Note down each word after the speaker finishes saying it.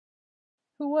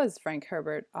Who was Frank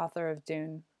Herbert, author of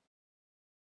Dune?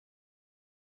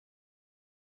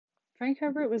 Frank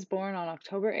Herbert was born on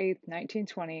October 8,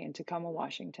 1920, in Tacoma,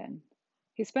 Washington.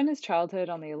 He spent his childhood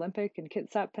on the Olympic and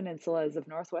Kitsap Peninsulas of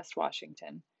northwest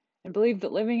Washington and believed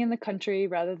that living in the country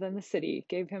rather than the city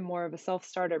gave him more of a self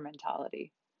starter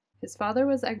mentality. His father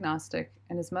was agnostic,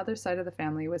 and his mother's side of the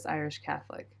family was Irish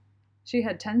Catholic. She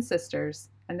had 10 sisters,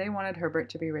 and they wanted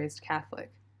Herbert to be raised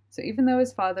Catholic. So even though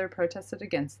his father protested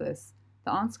against this, the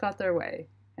aunts got their way,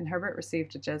 and Herbert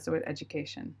received a Jesuit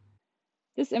education.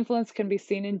 This influence can be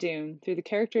seen in Dune through the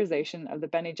characterization of the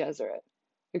Bene Gesserit,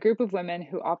 a group of women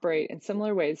who operate in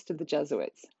similar ways to the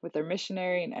Jesuits, with their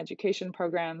missionary and education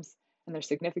programs and their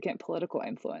significant political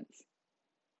influence.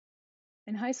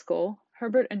 In high school,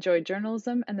 Herbert enjoyed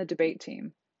journalism and the debate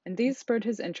team, and these spurred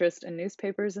his interest in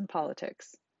newspapers and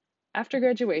politics. After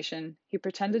graduation, he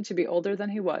pretended to be older than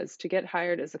he was to get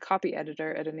hired as a copy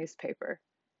editor at a newspaper.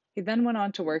 He then went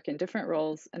on to work in different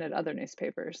roles and at other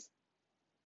newspapers.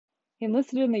 He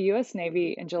enlisted in the U.S.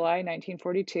 Navy in July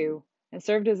 1942 and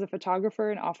served as a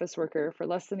photographer and office worker for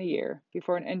less than a year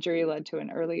before an injury led to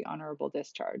an early honorable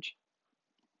discharge.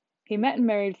 He met and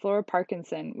married Flora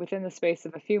Parkinson within the space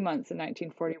of a few months in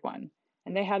 1941,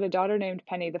 and they had a daughter named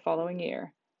Penny the following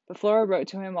year, but Flora wrote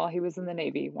to him while he was in the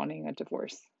Navy wanting a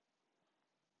divorce.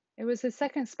 It was his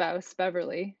second spouse,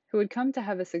 Beverly, who would come to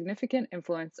have a significant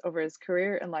influence over his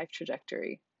career and life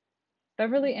trajectory.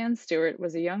 Beverly Ann Stewart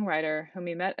was a young writer whom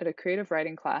he met at a creative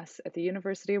writing class at the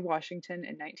University of Washington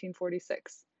in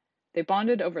 1946. They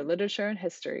bonded over literature and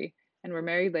history and were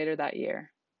married later that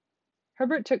year.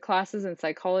 Herbert took classes in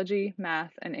psychology,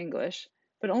 math, and English,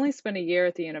 but only spent a year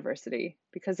at the university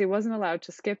because he wasn't allowed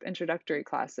to skip introductory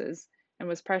classes and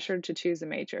was pressured to choose a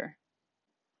major.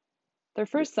 Their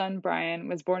first son, Brian,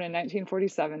 was born in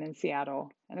 1947 in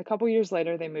Seattle, and a couple years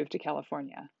later they moved to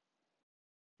California.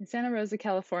 In Santa Rosa,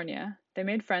 California, they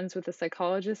made friends with the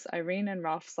psychologists Irene and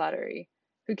Rolf Slattery,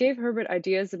 who gave Herbert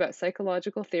ideas about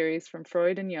psychological theories from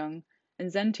Freud and Jung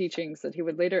and Zen teachings that he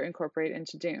would later incorporate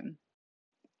into Dune.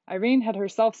 Irene had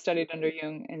herself studied under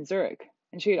Jung in Zurich,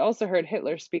 and she had also heard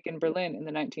Hitler speak in Berlin in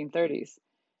the 1930s,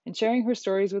 and sharing her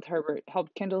stories with Herbert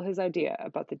helped kindle his idea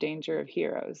about the danger of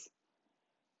heroes.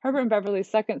 Herbert and Beverly's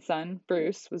second son,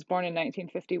 Bruce, was born in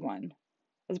 1951.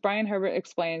 As Brian Herbert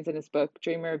explains in his book,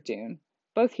 Dreamer of Dune,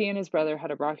 both he and his brother had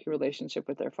a rocky relationship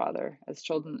with their father as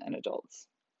children and adults.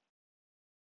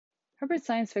 Herbert's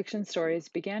science fiction stories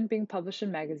began being published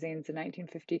in magazines in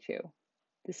 1952.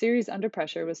 The series Under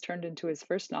Pressure was turned into his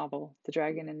first novel, The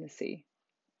Dragon in the Sea.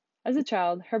 As a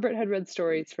child, Herbert had read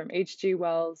stories from H.G.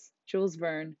 Wells, Jules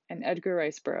Verne, and Edgar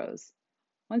Rice Burroughs.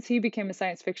 Once he became a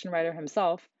science fiction writer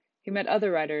himself, he met other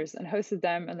writers and hosted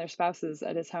them and their spouses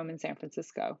at his home in San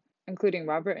Francisco, including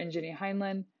Robert and Ginny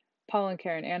Heinlein, Paul and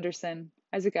Karen Anderson,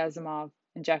 Isaac Asimov,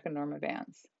 and Jack and Norma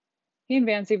Vance. He and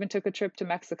Vance even took a trip to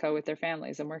Mexico with their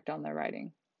families and worked on their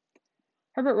writing.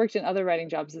 Herbert worked in other writing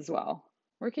jobs as well.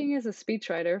 Working as a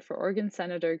speechwriter for Oregon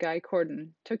Senator Guy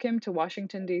Cordon took him to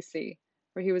Washington, D.C.,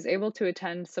 where he was able to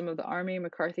attend some of the Army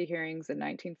McCarthy hearings in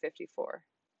 1954.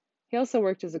 He also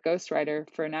worked as a ghostwriter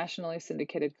for a nationally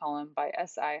syndicated column by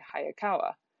S.I.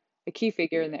 Hayakawa, a key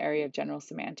figure in the area of general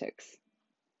semantics.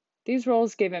 These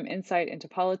roles gave him insight into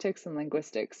politics and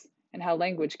linguistics, and how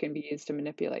language can be used to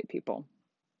manipulate people.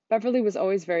 Beverly was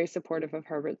always very supportive of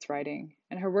Herbert's writing,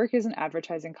 and her work as an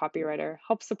advertising copywriter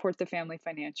helped support the family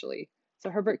financially, so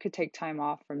Herbert could take time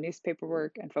off from newspaper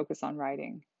work and focus on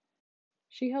writing.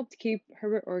 She helped keep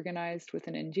Herbert organized with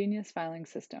an ingenious filing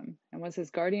system and was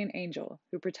his guardian angel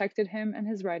who protected him and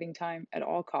his writing time at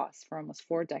all costs for almost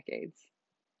 4 decades.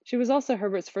 She was also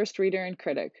Herbert's first reader and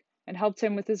critic and helped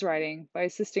him with his writing by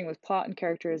assisting with plot and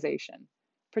characterization,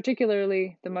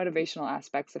 particularly the motivational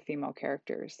aspects of female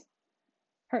characters.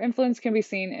 Her influence can be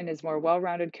seen in his more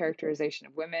well-rounded characterization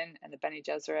of women and the Bene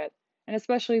Gesserit, and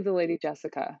especially the Lady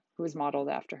Jessica, who was modeled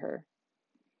after her.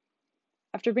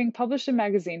 After being published in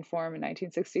magazine form in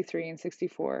 1963 and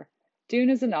 64, Dune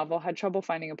as a novel had trouble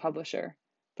finding a publisher,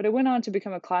 but it went on to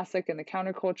become a classic in the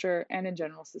counterculture and in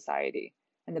general society,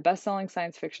 and the best-selling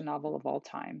science fiction novel of all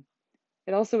time.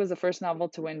 It also was the first novel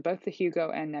to win both the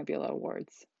Hugo and Nebula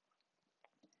Awards.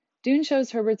 Dune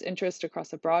shows Herbert's interest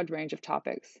across a broad range of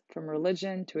topics, from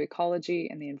religion to ecology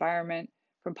and the environment,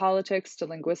 from politics to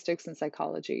linguistics and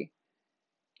psychology.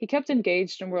 He kept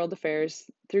engaged in world affairs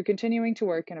through continuing to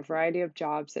work in a variety of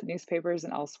jobs at newspapers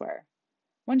and elsewhere.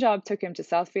 One job took him to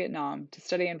South Vietnam to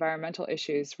study environmental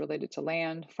issues related to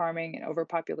land, farming, and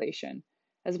overpopulation,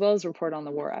 as well as report on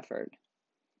the war effort.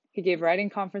 He gave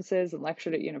writing conferences and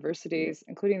lectured at universities,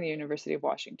 including the University of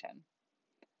Washington.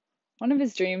 One of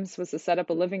his dreams was to set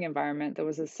up a living environment that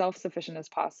was as self-sufficient as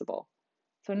possible,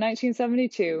 So in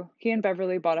 1972, he and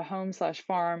Beverly bought a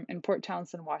home/farm in Port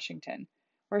Townsend, Washington,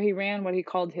 where he ran what he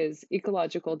called his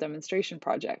ecological demonstration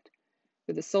project,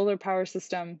 with a solar power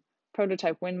system,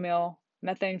 prototype windmill,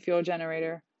 methane fuel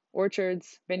generator,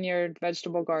 orchards, vineyard,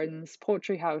 vegetable gardens,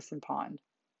 poultry house, and pond.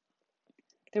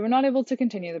 They were not able to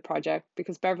continue the project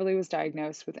because Beverly was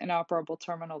diagnosed with inoperable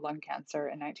terminal lung cancer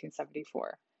in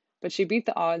 1974, but she beat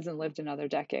the odds and lived another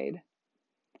decade.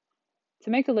 To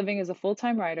make a living as a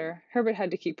full-time writer, Herbert had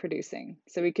to keep producing,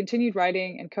 so he continued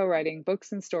writing and co-writing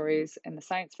books and stories in the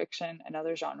science fiction and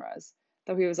other genres,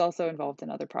 though he was also involved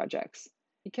in other projects.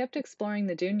 He kept exploring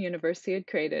the Dune universe he had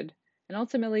created, and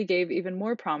ultimately gave even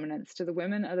more prominence to the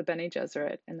women of the Bene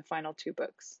Gesserit in the final two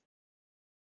books.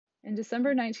 In December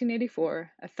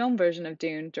 1984, a film version of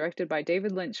Dune directed by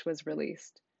David Lynch was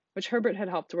released, which Herbert had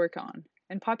helped work on,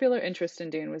 and popular interest in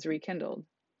Dune was rekindled.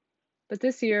 But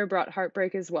this year brought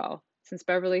heartbreak as well, since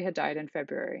Beverly had died in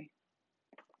February.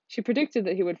 She predicted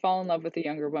that he would fall in love with a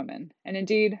younger woman, and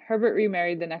indeed, Herbert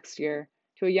remarried the next year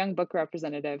to a young book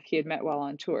representative he had met while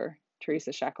on tour,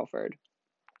 Teresa Shackelford.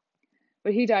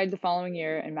 But he died the following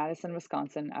year in Madison,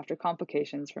 Wisconsin after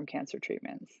complications from cancer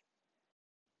treatments.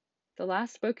 The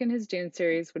last book in his Dune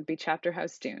series would be Chapter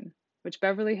House Dune, which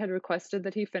Beverly had requested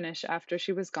that he finish after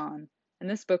she was gone, and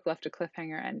this book left a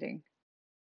cliffhanger ending.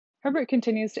 Herbert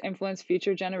continues to influence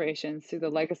future generations through the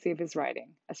legacy of his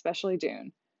writing, especially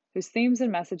Dune, whose themes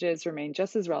and messages remain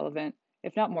just as relevant,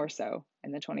 if not more so,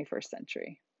 in the 21st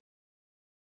century.